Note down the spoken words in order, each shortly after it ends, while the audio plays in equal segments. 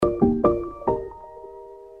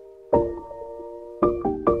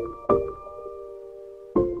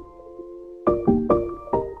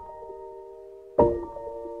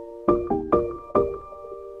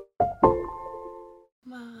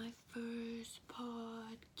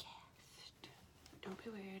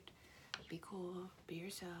Be cool. Be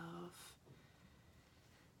yourself.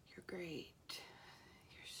 You're great.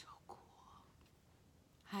 You're so cool.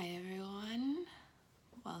 Hi, everyone.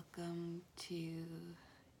 Welcome to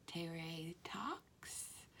Tay-Ray Talks.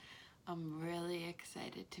 I'm really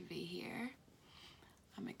excited to be here.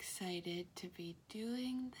 I'm excited to be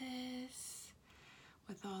doing this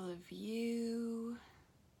with all of you.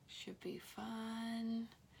 Should be fun.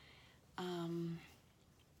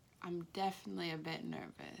 I'm definitely a bit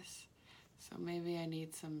nervous, so maybe I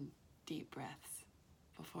need some deep breaths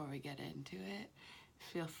before we get into it.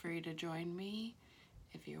 Feel free to join me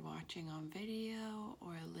if you're watching on video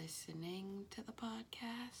or listening to the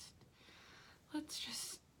podcast. Let's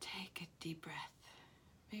just take a deep breath.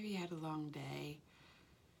 Maybe you had a long day.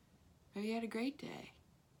 Maybe you had a great day,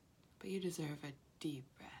 but you deserve a deep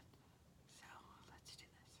breath. So let's do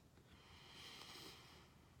this.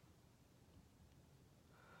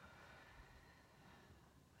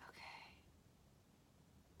 Okay.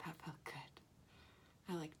 That felt good.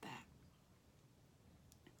 I like that.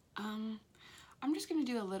 I'm just going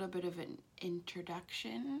to do a little bit of an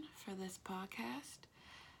introduction for this podcast.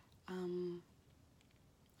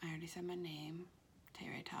 I already said my name,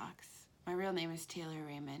 Tay-Ray Talks. My real name is Taylor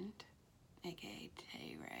Raymond, aka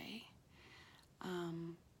Tay-Ray.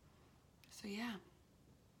 So yeah,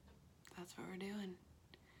 that's what we're doing.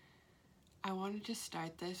 I wanted to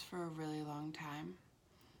start this for a really long time.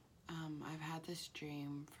 I've had this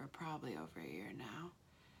dream for probably over a year now.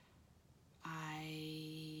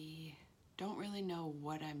 I don't really know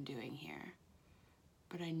what I'm doing here,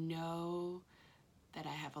 but I know that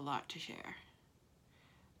I have a lot to share.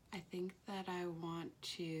 I think that I want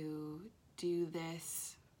to do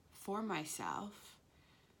this for myself,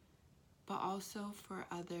 but also for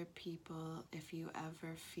other people. If you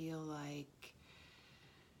ever feel like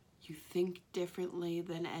you think differently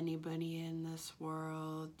than anybody in this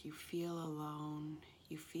world, you feel alone,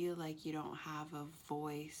 you feel like you don't have a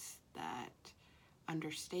voice that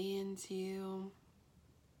understands you,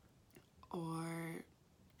 or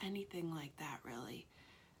anything like that, really,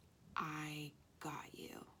 I got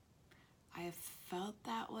you. I have felt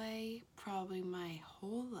that way probably my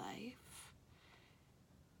whole life,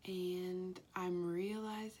 and I'm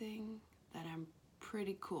realizing that I'm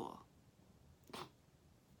pretty cool.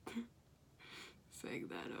 Saying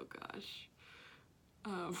that, oh gosh.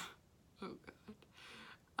 Oh God.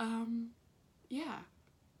 Yeah,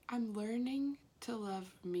 I'm learning to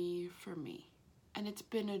love me for me, and it's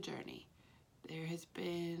been a journey. There has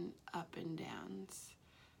been up and downs.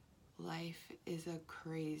 Life is a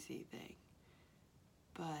crazy thing,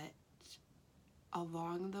 but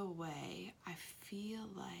along the way, I feel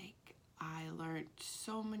like I learned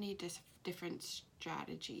so many different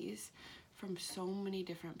strategies from so many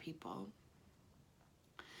different people.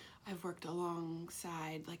 I've worked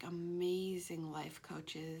alongside like amazing life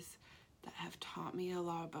coaches that have taught me a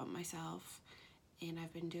lot about myself, and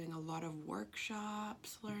I've been doing a lot of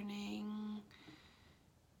workshops, learning,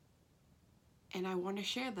 and I want to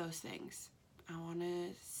share those things. I want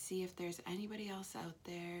to see if there's anybody else out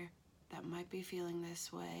there that might be feeling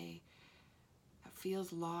this way, that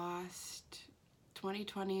feels lost.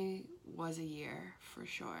 2020 was a year for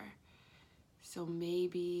sure. So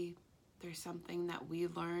maybe there's something that we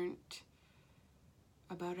learned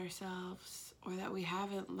about ourselves or that we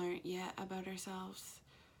haven't learned yet about ourselves.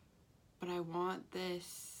 But I want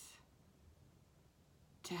this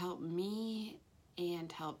to help me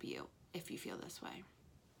and help you if you feel this way.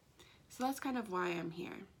 So that's kind of why I'm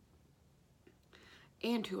here.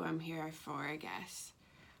 And who I'm here for, I guess.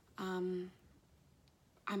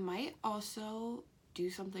 I might also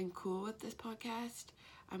do something cool with this podcast.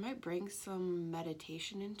 I might bring some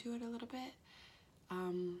meditation into it a little bit.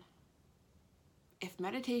 If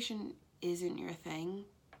meditation isn't your thing,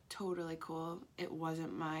 totally cool. It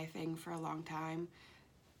wasn't my thing for a long time.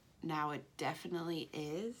 Now it definitely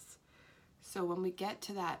is. So when we get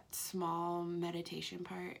to that small meditation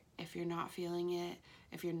part, if you're not feeling it,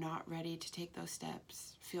 if you're not ready to take those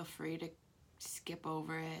steps, feel free to skip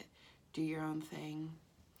over it, do your own thing,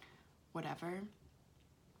 whatever.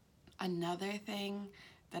 Another thing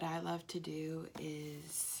that I love to do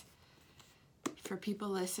is, for people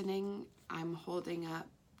listening, I'm holding up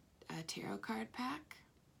a tarot card pack.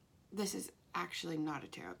 This is actually not a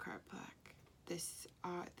tarot card pack.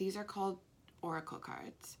 These are called oracle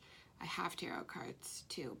cards. I have tarot cards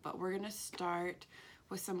too, but we're going to start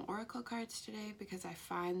with some oracle cards today because I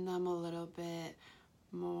find them a little bit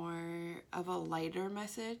more of a lighter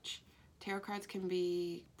message. Tarot cards can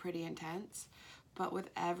be pretty intense, but with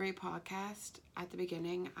every podcast at the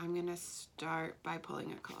beginning, I'm going to start by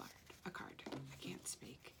pulling a card. I can't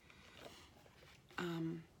speak.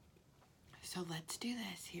 So let's do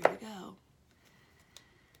this. Here we go.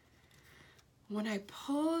 When I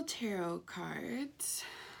pull tarot cards,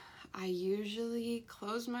 I usually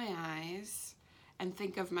close my eyes and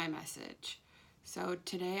think of my message. So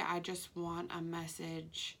today I just want a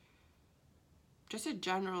message, just a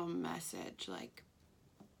general message, like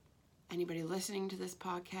anybody listening to this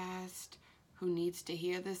podcast who needs to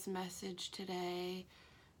hear this message today.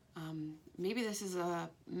 Maybe this is a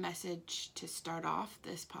message to start off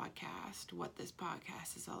this podcast, what this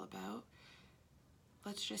podcast is all about.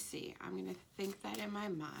 Let's just see. I'm going to think that in my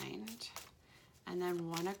mind. And then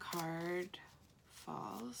when a card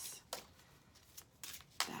falls,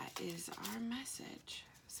 that is our message.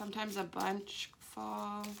 Sometimes a bunch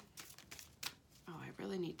fall. Oh, I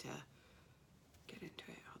really need to get into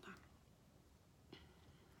it. Hold on.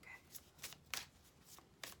 Okay.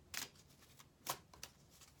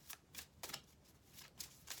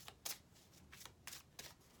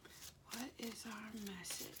 What is our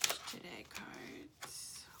message today,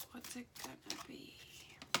 cards? What's it gonna be?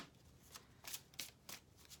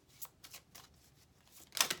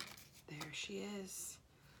 There she is.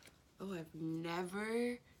 Oh, I've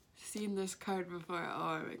never seen this card before.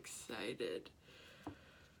 Oh, I'm excited.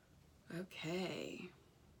 Okay.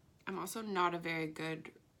 I'm also not a very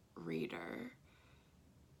good reader.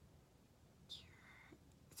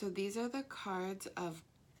 So these are the cards of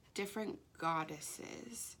different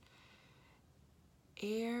goddesses.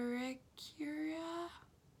 Ericura,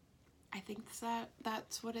 I think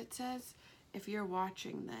that's what it says. If you're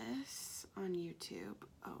watching this on YouTube,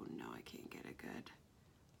 oh no, I can't get a good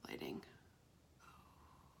lighting.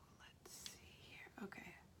 Oh, let's see here.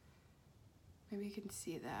 Okay, maybe you can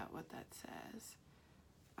see what that says.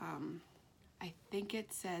 I think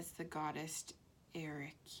it says the goddess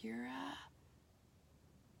Ericura.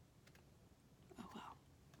 Oh well.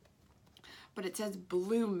 But it says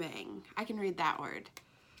blooming. I can read that word.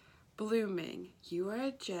 Blooming. You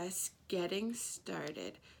are just getting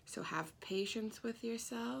started. So have patience with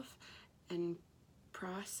yourself and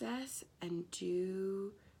process and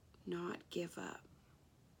do not give up.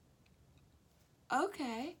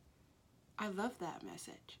 Okay. I love that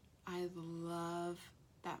message. I love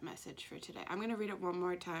that message for today. I'm going to read it one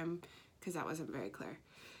more time because that wasn't very clear.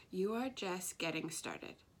 You are just getting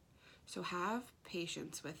started. So have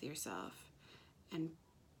patience with yourself and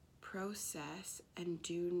process and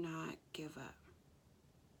do not give up.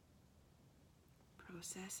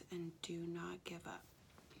 Process and do not give up.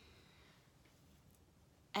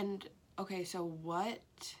 And okay, so what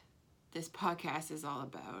this podcast is all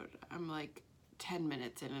about, I'm like 10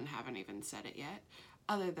 minutes in and haven't even said it yet,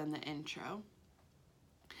 other than the intro.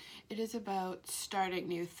 It is about starting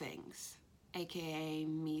new things, aka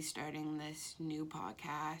me starting this new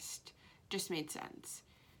podcast. Just made sense.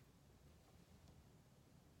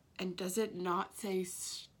 And does it not say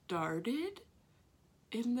started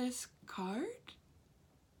in this card?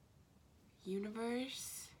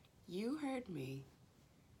 Universe, you heard me.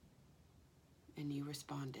 And you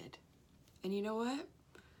responded. And you know what?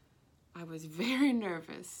 I was very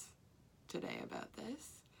nervous today about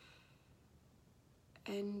this.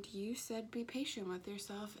 And you said be patient with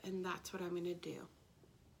yourself, and that's what I'm going to do.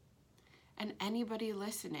 And anybody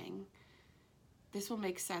listening, this will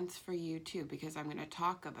make sense for you too, because I'm going to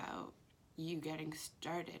talk about you getting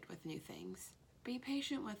started with new things. Be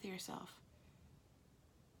patient with yourself.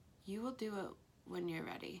 You will do it when you're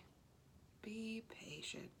ready. Be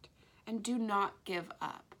patient. And do not give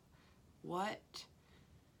up. What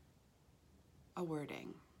a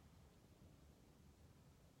wording.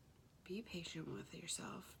 Be patient with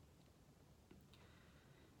yourself.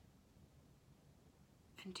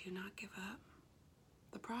 And do not give up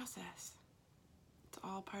the process. It's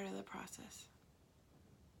all part of the process.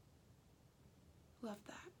 Love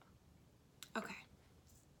that. Okay.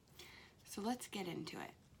 So let's get into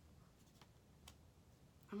it.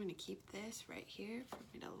 I'm going to keep this right here for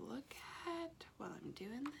me to look at while I'm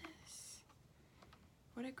doing this.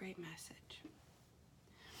 What a great message.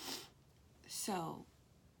 So,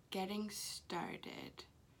 getting started.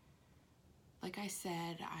 Like I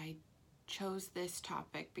said, I chose this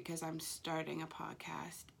topic because I'm starting a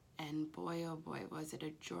podcast, and boy, oh boy, was it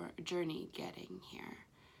a journey getting here.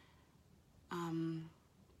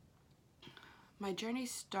 My journey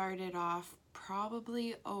started off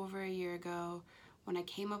probably over a year ago when I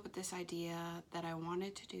came up with this idea that I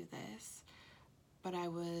wanted to do this, but I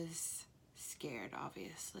was scared,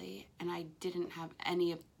 obviously, and I didn't have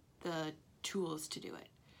any of the tools to do it.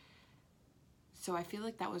 So I feel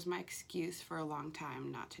like that was my excuse for a long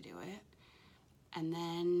time not to do it. And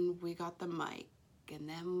then we got the mic, and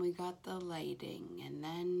then we got the lighting, and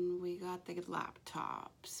then we got the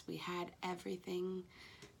laptops. We had everything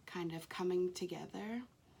kind of coming together,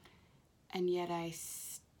 and yet I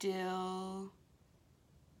still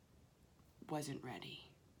wasn't ready.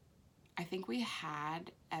 I think we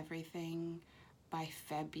had everything by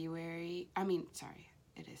February.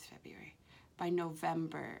 It is February. By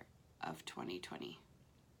November of 2020.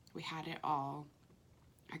 We had it all.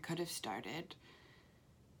 I could have started.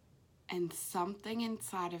 And something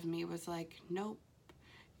inside of me was like, nope,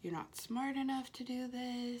 you're not smart enough to do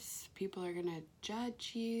this. People are gonna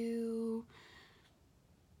judge you.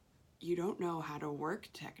 You don't know how to work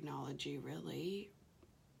technology, really.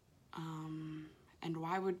 And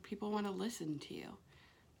why would people want to listen to you?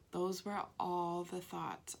 Those were all the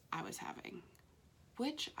thoughts I was having,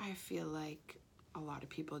 which I feel like a lot of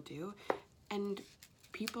people do. And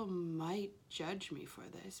people might judge me for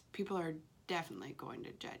this. People are definitely going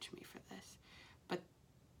to judge me for this. But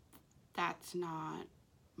that's not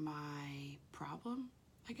my problem,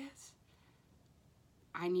 I guess.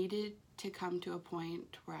 I needed to come to a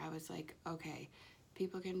point where I was like, okay,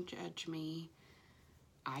 people can judge me.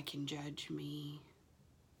 I can judge me.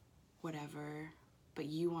 Whatever. But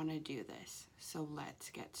you want to do this. So let's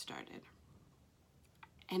get started.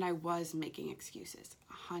 And I was making excuses.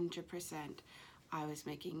 100%. I was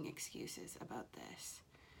making excuses about this.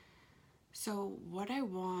 So what I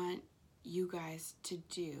want you guys to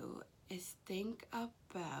do is think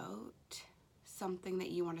about something that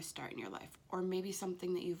you want to start in your life, or maybe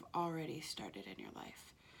something that you've already started in your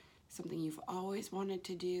life, something you've always wanted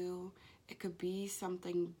to do. It could be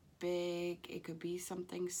something big, it could be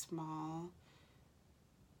something small,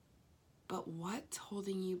 but what's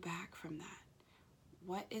holding you back from that?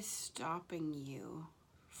 What is stopping you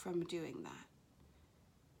from doing that?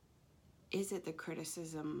 Is it the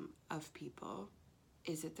criticism of people?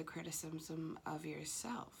 Is it the criticism of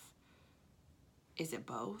yourself? Is it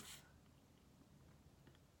both?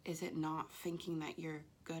 Is it not thinking that you're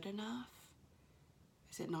good enough?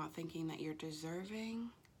 Is it not thinking that you're deserving?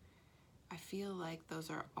 I feel like those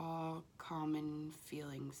are all common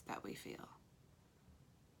feelings that we feel.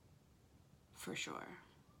 For sure.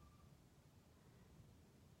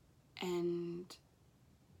 And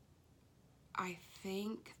I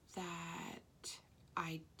think that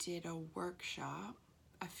I did a workshop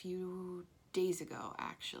a few days ago,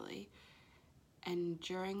 actually. And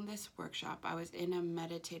during this workshop, I was in a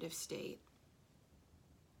meditative state.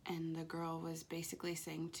 And the girl was basically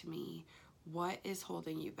saying to me, what is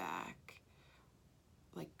holding you back?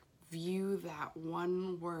 Like, view that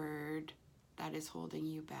one word that is holding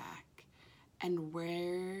you back. And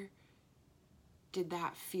where did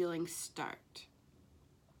that feeling start?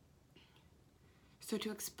 So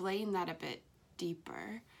to explain that a bit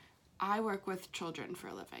deeper, I work with children for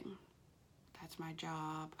a living. That's my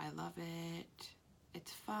job. I love it.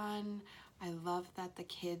 It's fun. I love that the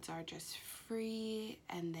kids are just free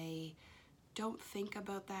and they don't think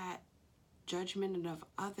about that judgment of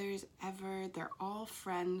others ever. They're all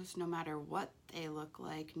friends no matter what they look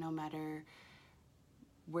like, no matter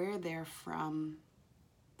where they're from.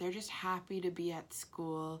 They're just happy to be at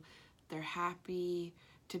school. They're happy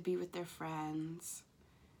to be with their friends.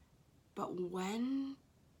 But when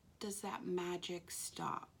does that magic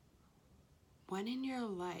stop? When in your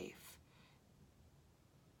life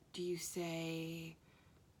do you say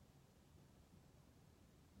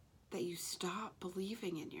that you stop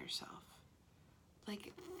believing in yourself?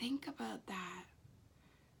 Like, think about that.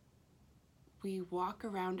 We walk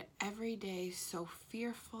around every day so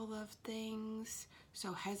fearful of things,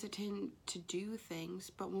 so hesitant to do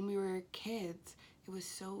things, but when we were kids, it was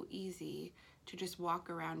so easy to just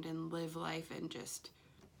walk around and live life and just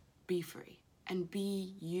be free and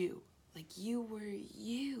be you. Like, you were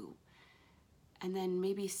you. And then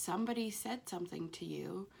maybe somebody said something to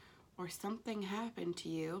you or something happened to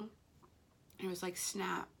you, and it was like,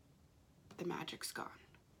 snap, the magic's gone.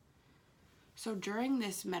 So during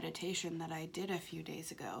this meditation that I did a few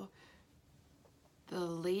days ago, the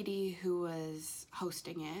lady who was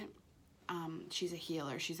hosting it, she's a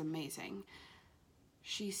healer, she's amazing.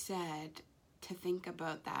 She said to think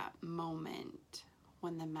about that moment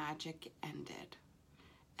when the magic ended.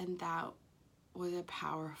 And that was a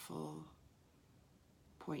powerful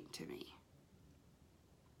point to me.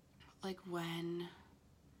 Like, when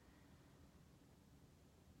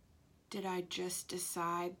did I just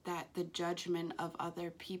decide that the judgment of other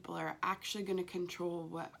people are actually going to control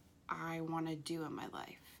what I want to do in my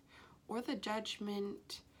life? Or the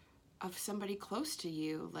judgment of somebody close to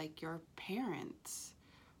you, like your parents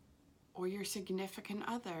or your significant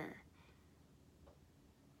other.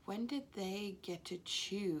 When did they get to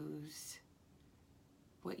choose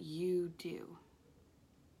what you do?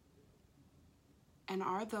 And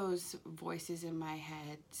are those voices in my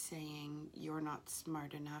head saying, you're not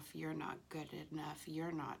smart enough, you're not good enough,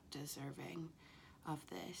 you're not deserving of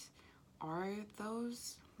this? Are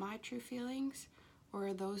those my true feelings? Or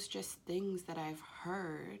are those just things that I've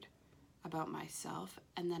heard about myself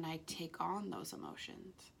and then I take on those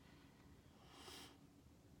emotions?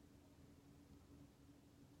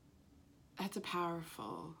 That's a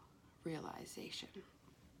powerful realization.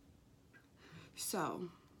 So,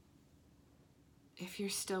 if you're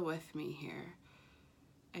still with me here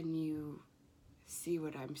and you see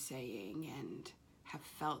what I'm saying and have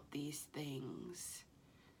felt these things,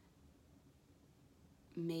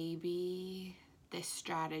 maybe this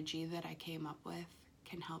strategy that I came up with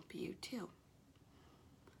can help you too.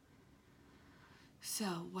 So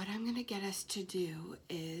what I'm going to get us to do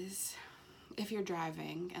is, if you're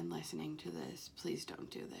driving and listening to this, please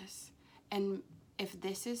don't do this. And if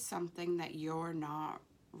this is something that you're not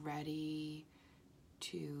ready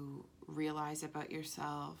to realize about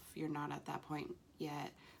yourself, you're not at that point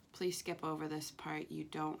yet, please skip over this part. You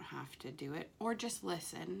don't have to do it, or just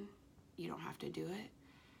listen. You don't have to do it.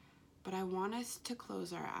 But I want us to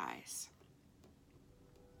close our eyes.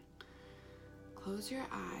 Close your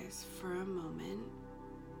eyes for a moment,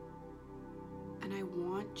 and I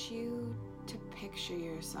want you to picture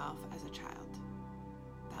yourself as a child.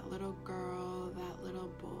 That little girl, that little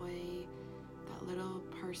boy, that little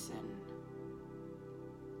person.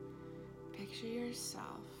 Picture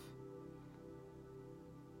yourself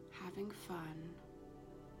having fun.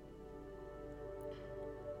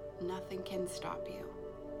 Nothing can stop you.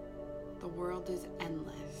 The world is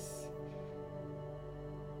endless.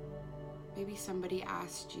 Maybe somebody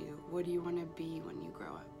asked you, what do you want to be when you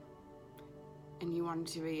grow up? And you wanted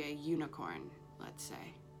to be a unicorn, let's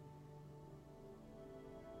say.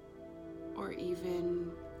 Or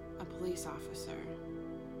even a police officer,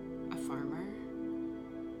 a farmer,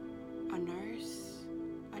 a nurse,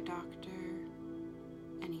 a doctor,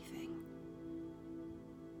 anything.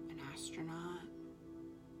 An astronaut.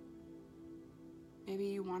 Maybe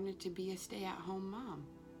you wanted to be a stay-at-home mom,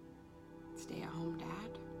 stay-at-home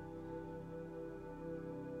dad.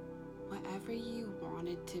 Whatever you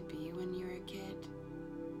wanted to be when you were a kid,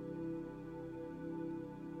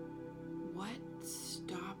 what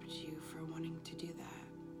stopped you from wanting to do that?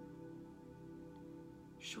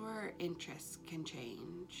 Sure, interests can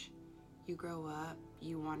change. You grow up,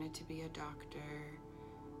 you wanted to be a doctor,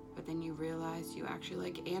 but then you realize you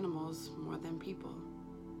actually like animals more than people.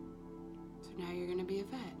 So now you're gonna be a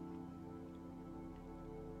vet.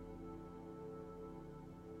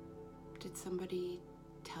 Did somebody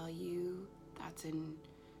tell you that's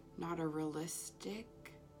not a realistic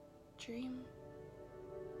dream?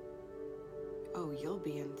 Oh, you'll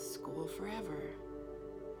be in school forever.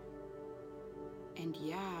 And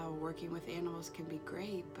yeah, working with animals can be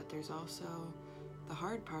great, but there's also the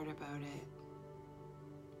hard part about it.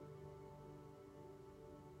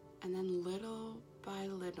 And then little by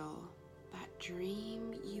little, that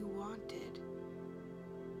dream you wanted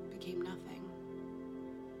became nothing.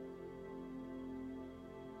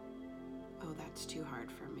 Oh, that's too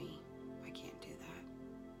hard for me. I can't do that.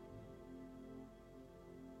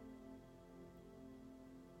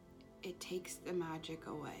 It takes the magic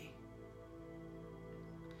away.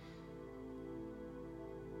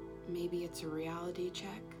 Maybe it's a reality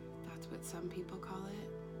check. That's what some people call it.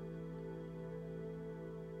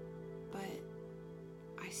 But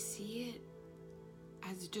I see it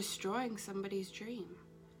as destroying somebody's dream.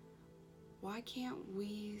 Why can't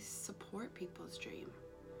we support people's dream?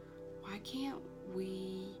 Why can't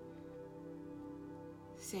we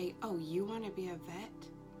say, oh, you want to be a vet?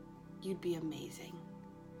 You'd be amazing.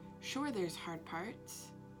 Sure, there's hard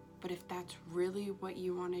parts, but if that's really what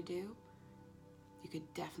you want to do, you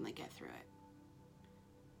could definitely get through it.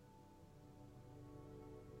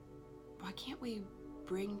 Why can't we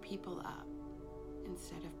bring people up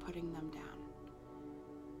instead of putting them down?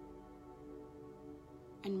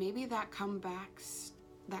 And maybe that comes back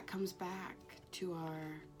to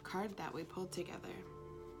our card that we pulled together.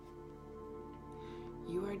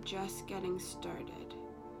 You are just getting started.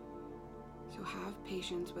 So have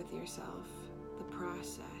patience with yourself, the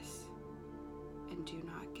process, and do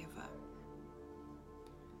not give up.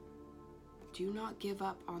 Do not give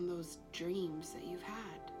up on those dreams that you've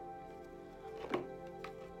had.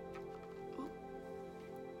 Oh.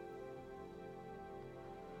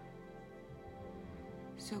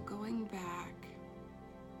 So going back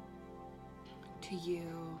to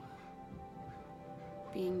you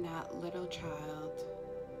being that little child,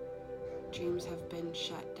 dreams have been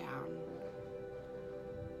shut down.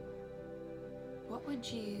 What would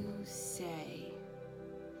you say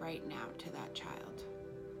right now to that child?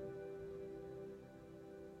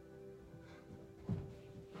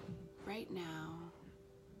 Right now,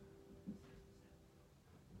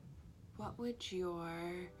 what would your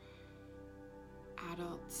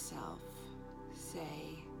adult self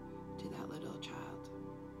say to that little child?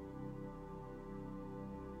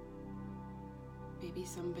 Maybe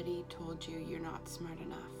somebody told you you're not smart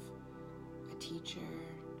enough. A teacher,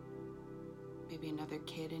 maybe another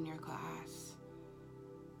kid in your class.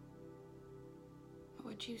 What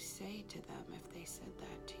would you say to them if they said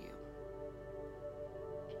that to you?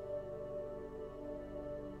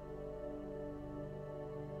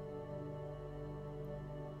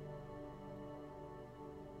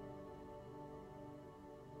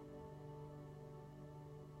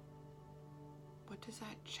 What does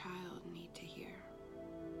that child need to hear?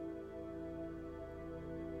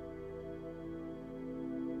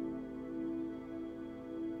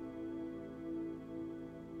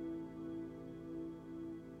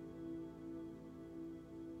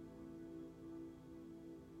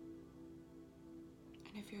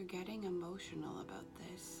 And if you're getting emotional about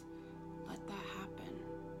this, let that happen.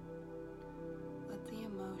 Let the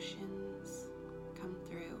emotions come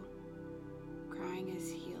through. Crying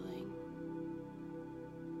is healing.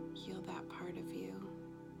 Heal that part of you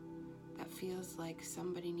that feels like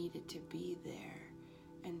somebody needed to be there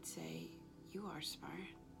and say, you are smart,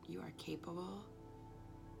 you are capable.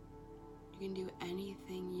 You can do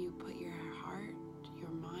anything you put your heart, your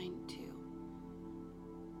mind to.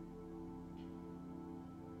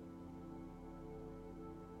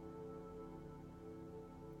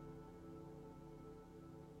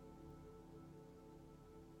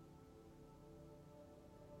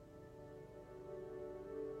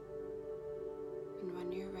 And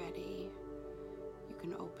when you're ready, you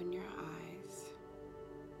can open your eyes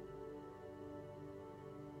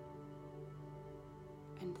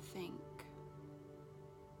and think.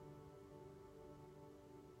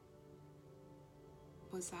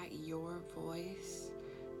 Was that your voice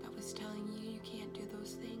that was telling you you can't do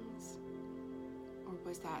those things? Or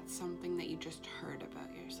was that something that you just heard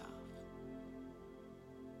about yourself?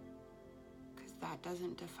 Because that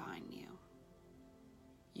doesn't define you.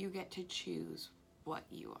 You get to choose what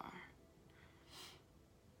you are.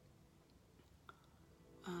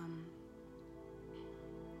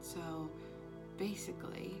 So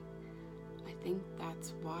basically, I think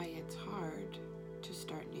that's why it's hard to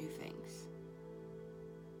start new things.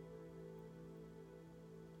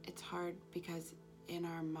 It's hard because in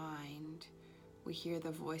our mind, we hear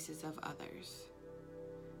the voices of others.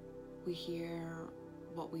 We hear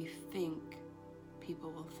what we think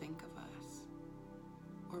people will think of us.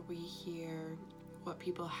 Or we hear what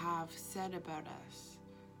people have said about us.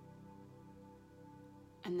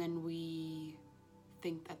 And then we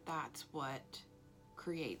think that that's what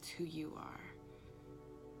creates who you are.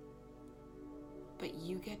 But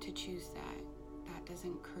you get to choose that. That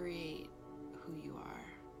doesn't create who you are.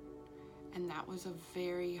 And that was a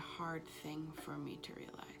very hard thing for me to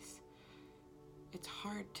realize. It's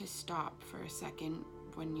hard to stop for a second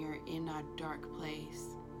when you're in a dark place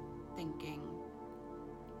thinking,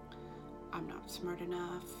 I'm not smart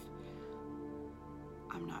enough,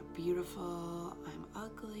 I'm not beautiful, I'm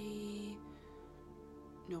ugly,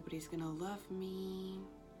 nobody's gonna love me,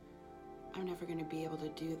 I'm never gonna be able to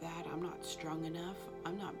do that, I'm not strong enough,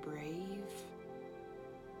 I'm not brave.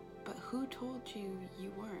 But who told you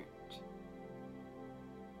you weren't?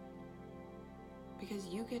 Because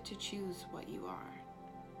you get to choose what you are.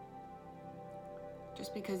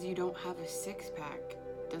 Just because you don't have a six-pack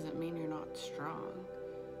doesn't mean you're not strong.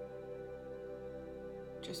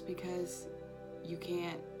 Just because you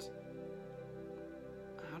can't,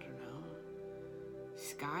 I don't know,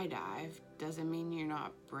 skydive doesn't mean you're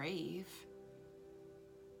not brave.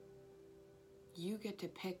 You get to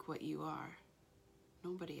pick what you are,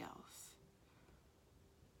 nobody else.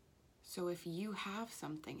 So if you have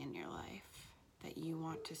something in your life that you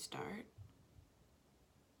want to start,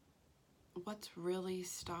 what's really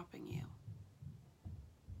stopping you?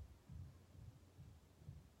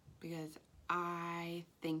 Because I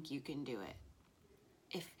think you can do it.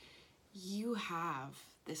 If you have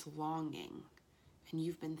this longing and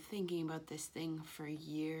you've been thinking about this thing for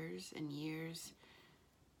years and years,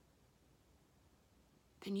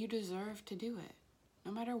 then you deserve to do it.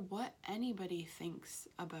 No matter what anybody thinks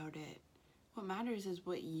about it, what matters is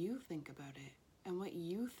what you think about it and what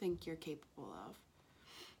you think you're capable of.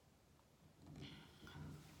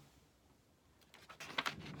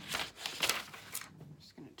 I'm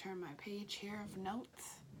just gonna turn my page here of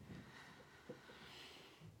notes.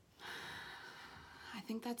 I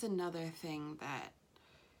think that's another thing that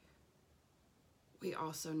we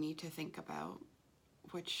also need to think about,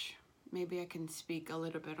 which maybe I can speak a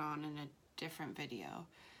little bit on in a different video.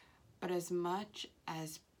 But as much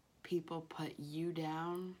as people put you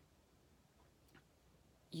down,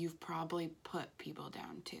 you've probably put people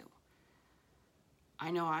down too.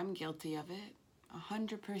 I know I'm guilty of it,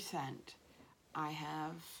 100%.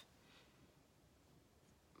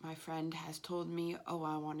 My friend has told me, oh,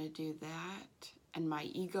 I want to do that. And my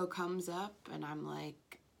ego comes up and I'm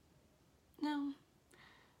like, no,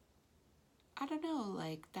 I don't know,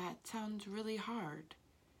 like that sounds really hard.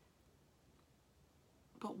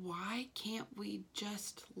 But why can't we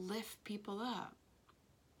just lift people up?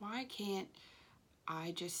 Why can't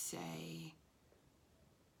I just say,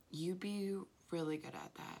 you be really good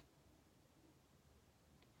at that?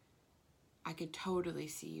 I could totally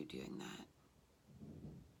see you doing that.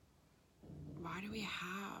 Why do we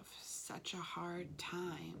have such a hard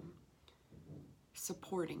time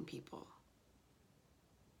supporting people?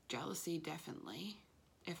 Jealousy, definitely.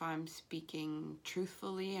 If I'm speaking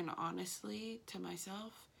truthfully and honestly to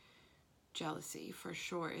myself, jealousy for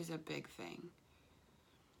sure is a big thing.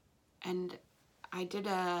 And I did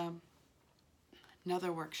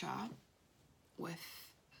another workshop with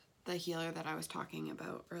the healer that I was talking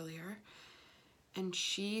about earlier, and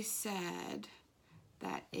she said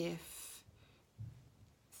that if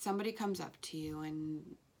somebody comes up to you and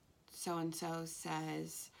so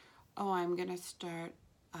says, oh, I'm gonna start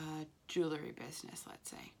a jewelry business, let's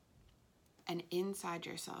say, and inside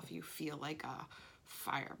yourself you feel like a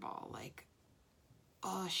fireball, like,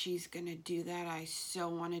 oh, she's gonna do that, I so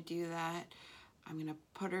want to do that, I'm gonna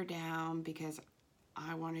put her down because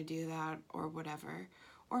I want to do that, or whatever.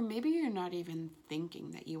 Or maybe you're not even thinking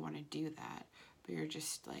that you want to do that, but you're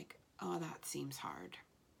just like, oh, that seems hard.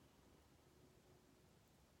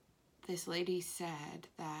 This lady said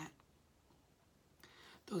that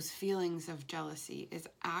those feelings of jealousy is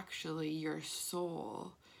actually your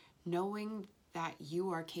soul knowing that you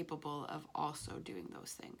are capable of also doing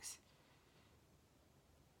those things.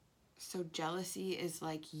 So jealousy is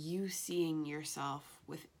like you seeing yourself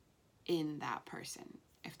within that person,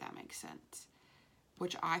 if that makes sense,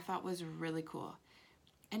 which I thought was really cool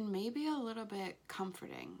and maybe a little bit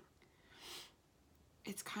comforting.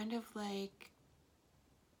 It's kind of like,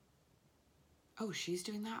 oh, she's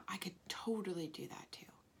doing that, I could totally do that too.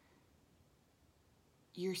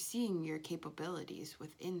 You're seeing your capabilities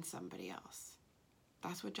within somebody else.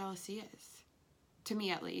 That's what jealousy is. To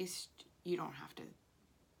me, at least. You don't have to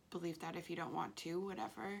believe that if you don't want to,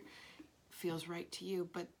 whatever feels right to you,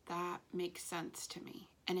 but that makes sense to me,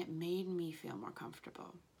 and it made me feel more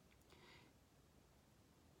comfortable.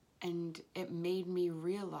 And it made me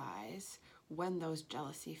realize when those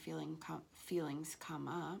jealousy feelings come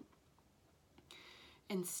up,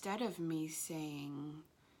 instead of me saying,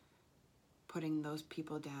 putting those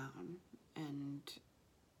people down and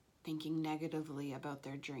thinking negatively about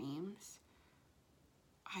their dreams,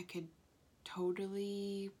 I could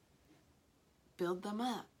totally build them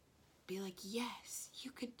up. Be like, yes,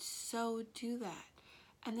 you could so do that.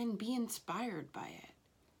 And then be inspired by it.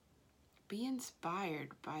 Be inspired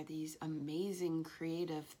by these amazing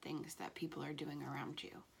creative things that people are doing around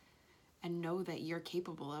you. And know that you're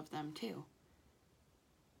capable of them too.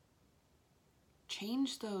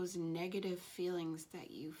 Change those negative feelings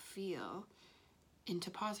that you feel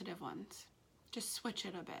into positive ones. Just switch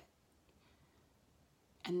it a bit.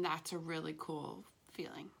 And that's a really cool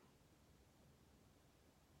feeling.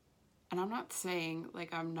 And I'm not saying,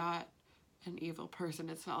 like, I'm not an evil person.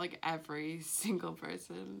 It's not like every single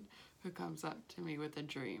person who comes up to me with a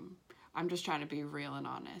dream. I'm just trying to be real and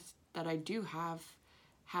honest that I do have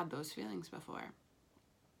had those feelings before.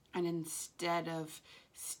 And instead of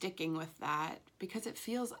sticking with that, because it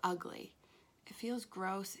feels ugly, it feels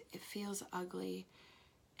gross, it feels ugly,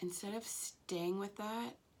 instead of staying with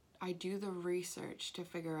that, I do the research to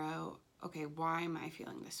figure out, okay, why am I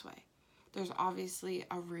feeling this way? There's obviously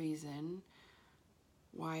a reason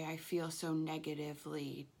why I feel so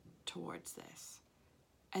negatively towards this.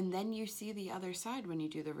 And then you see the other side when you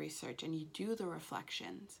do the research and you do the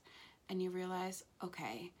reflections and you realize,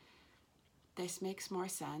 okay, this makes more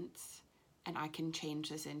sense and I can change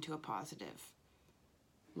this into a positive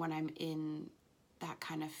when I'm in that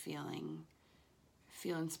kind of feeling,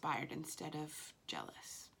 feel inspired instead of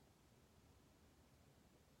jealous.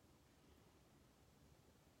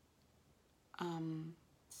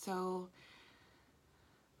 So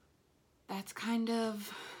that's kind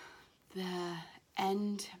of the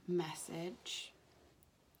end message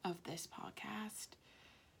of this podcast.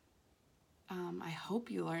 I hope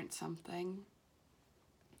you learned something.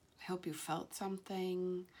 I hope you felt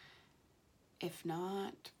something. If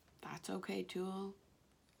not, that's okay too.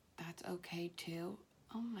 That's okay too.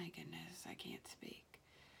 Oh my goodness, I can't speak.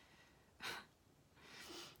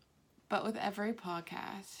 But with every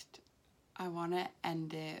podcast, I want to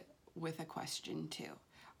end it with a question too,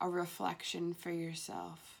 a reflection for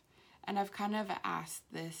yourself. And I've kind of asked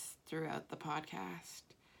this throughout the podcast,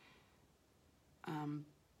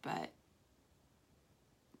 but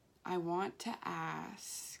I want to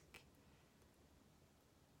ask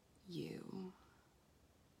you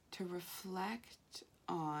to reflect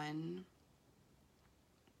on,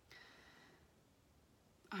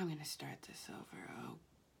 I'm going to start this over. Oh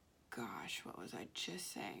gosh, what was I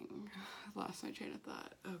just saying? I lost my train of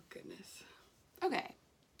thought. Oh goodness. Okay,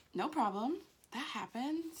 no problem. That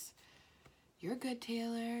happens. You're good,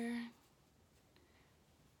 Taylor.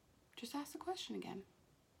 Just ask the question again.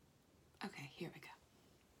 Okay, here we go.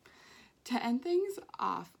 To end things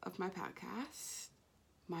off of my podcast,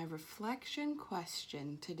 my reflection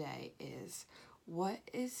question today is, what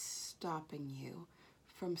is stopping you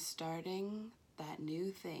from starting that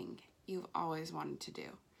new thing you've always wanted to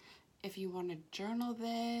do? If you want to journal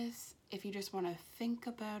this, if you just want to think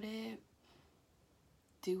about it,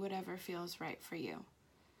 do whatever feels right for you.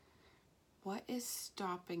 What is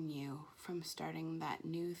stopping you from starting that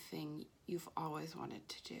new thing you've always wanted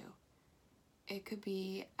to do? It could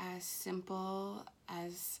be as simple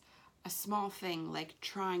as a small thing like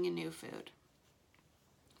trying a new food.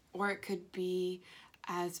 Or it could be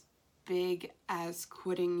as big as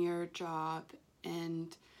quitting your job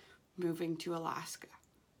and moving to Alaska.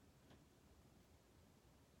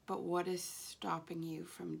 But what is stopping you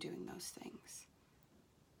from doing those things?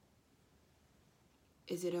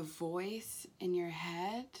 Is it a voice in your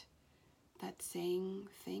head that's saying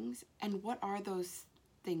things? And what are those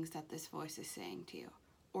things that this voice is saying to you?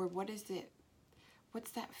 Or what is it?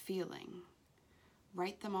 What's that feeling?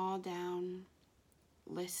 Write them all down,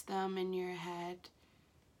 list them in your head,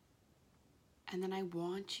 and then I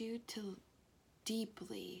want you to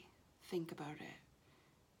deeply think about it.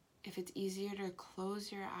 If it's easier to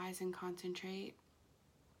close your eyes and concentrate,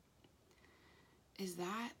 is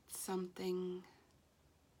that something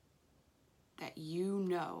that you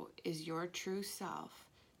know is your true self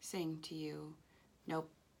saying to you,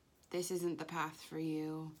 nope, this isn't the path for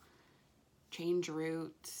you, change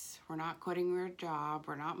routes, we're not quitting your job,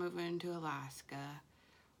 we're not moving to Alaska?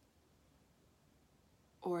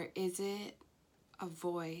 Or is it a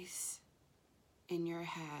voice in your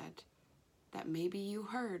head that maybe you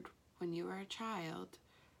heard when you were a child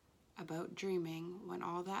about dreaming, when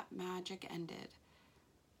all that magic ended?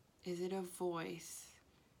 Is it a voice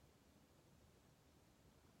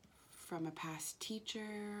from a past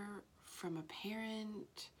teacher, from a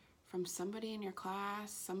parent, from somebody in your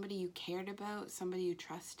class, somebody you cared about, somebody you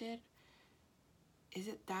trusted? Is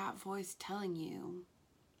it that voice telling you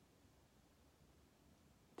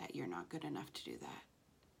that you're not good enough to do that?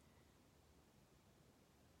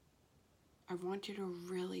 I want you to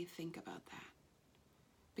really think about that.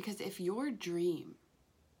 Because if your dream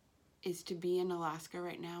is to be in Alaska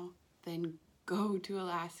right now, then go to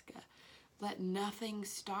Alaska. Let nothing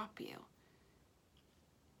stop you.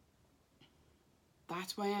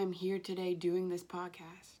 That's why I'm here today doing this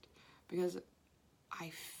podcast, because I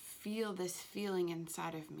feel this feeling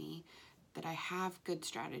inside of me that I have good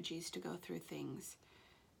strategies to go through things,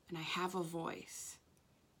 and I have a voice.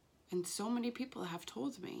 And so many people have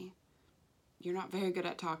told me, you're not very good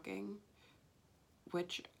at talking,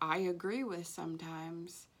 which I agree with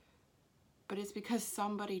sometimes, but it's because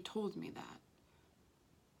somebody told me that.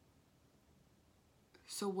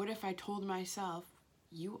 So what if I told myself,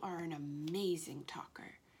 you are an amazing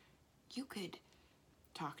talker. You could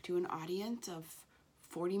talk to an audience of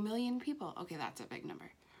 40 million people. Okay, that's a big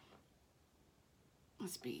number.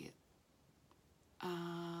 Let's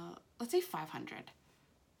say 500.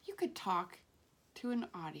 You could talk to an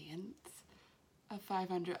audience of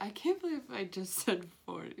 500. I can't believe I just said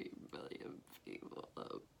 40 million people.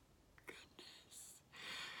 Oh, goodness.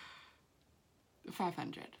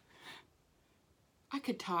 500. I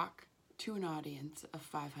could talk to an audience of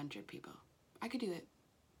 500 people. I could do it.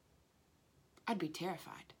 I'd be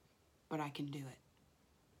terrified, but I can do it.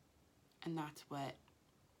 And that's what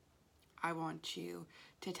I want you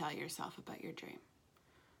to tell yourself about your dream.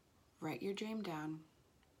 Write your dream down.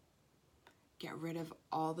 Get rid of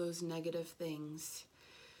all those negative things.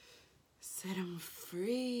 Set them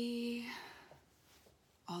free.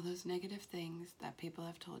 All those negative things that people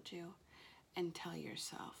have told you, and tell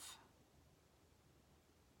yourself,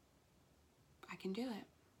 I can do it.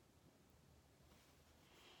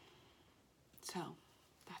 So,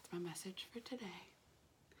 that's my message for today.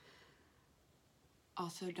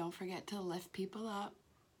 Also, don't forget to lift people up.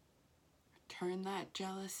 Turn that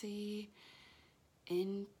jealousy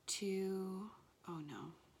into, oh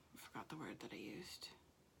no, I forgot the word that I used.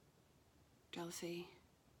 Jealousy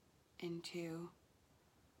into,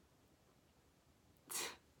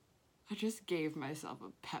 I just gave myself a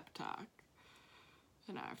pep talk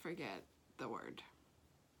and I forget the word.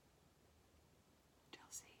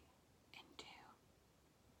 Jealousy into,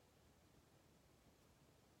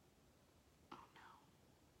 oh no,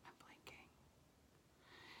 I'm blanking.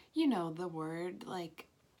 You know the word, like,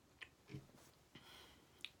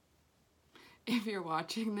 if you're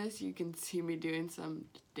watching this, you can see me doing some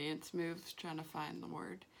dance moves trying to find the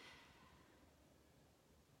word.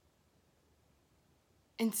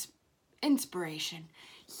 Inspiration.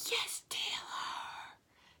 Yes, Taylor.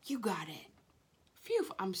 You got it. Phew,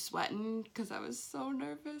 I'm sweating because I was so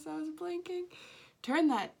nervous. I was blinking. Turn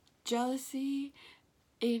that jealousy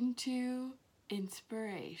into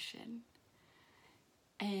inspiration.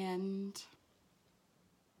 And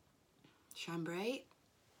shine bright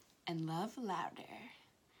and love louder.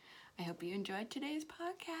 I hope you enjoyed today's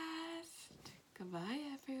podcast. Goodbye,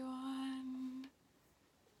 everyone.